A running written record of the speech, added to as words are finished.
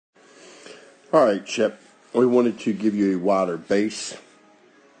All right, Shep, we wanted to give you a wider base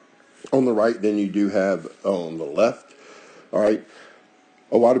on the right than you do have on the left. All right,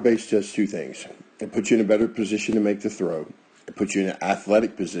 a wider base does two things. It puts you in a better position to make the throw. It puts you in an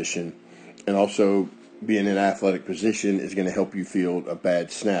athletic position, and also being in an athletic position is going to help you field a bad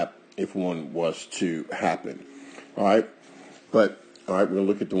snap if one was to happen. All right, all right, we're going to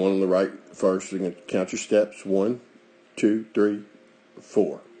look at the one on the right first. We're going to count your steps. 1, 2, 3,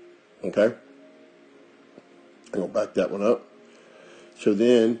 4. Okay? I'm going to back that one up. So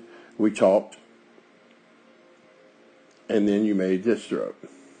then we talked, and then you made this throw.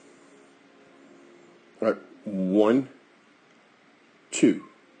 All right, 1, 2.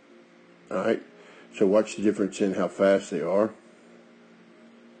 All right, so watch the difference in how fast they are.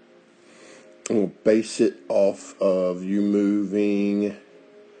 And we'll base it off of you moving,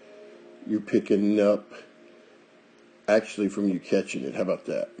 you picking up, actually from you catching it. How about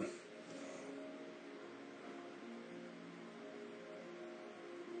that?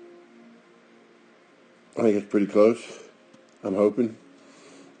 I think it's pretty close. I'm hoping.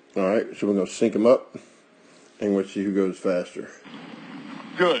 All right, so we're going to sync them up, and let's see who goes faster.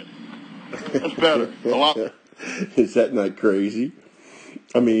 Good. That's better. A lot. Is that not crazy?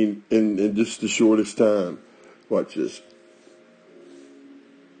 I mean, in just the shortest time. Watch this.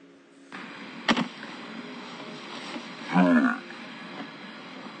 And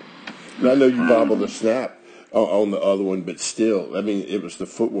I know you bobbled the snap on the other one, but still, I mean, it was the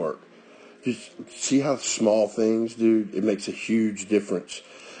footwork. Just see how small things, dude. It makes a huge difference.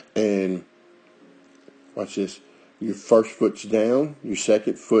 And watch this. Your first foot's down. Your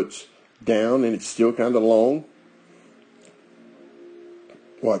second foot's down, and it's still kind of long.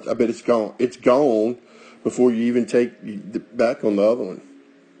 Watch. I bet it's gone. It's gone before you even take back on the other one.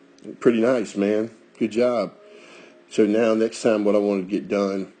 Pretty nice, man. Good job. So now, next time, what I want to get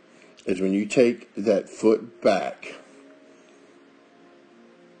done is when you take that foot back,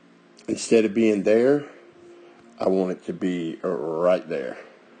 instead of being there, I want it to be right there.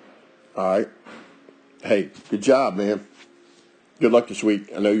 All right? Hey, good job, man. Good luck this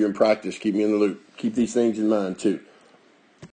week. I know you're in practice. Keep me in the loop. Keep these things in mind, too.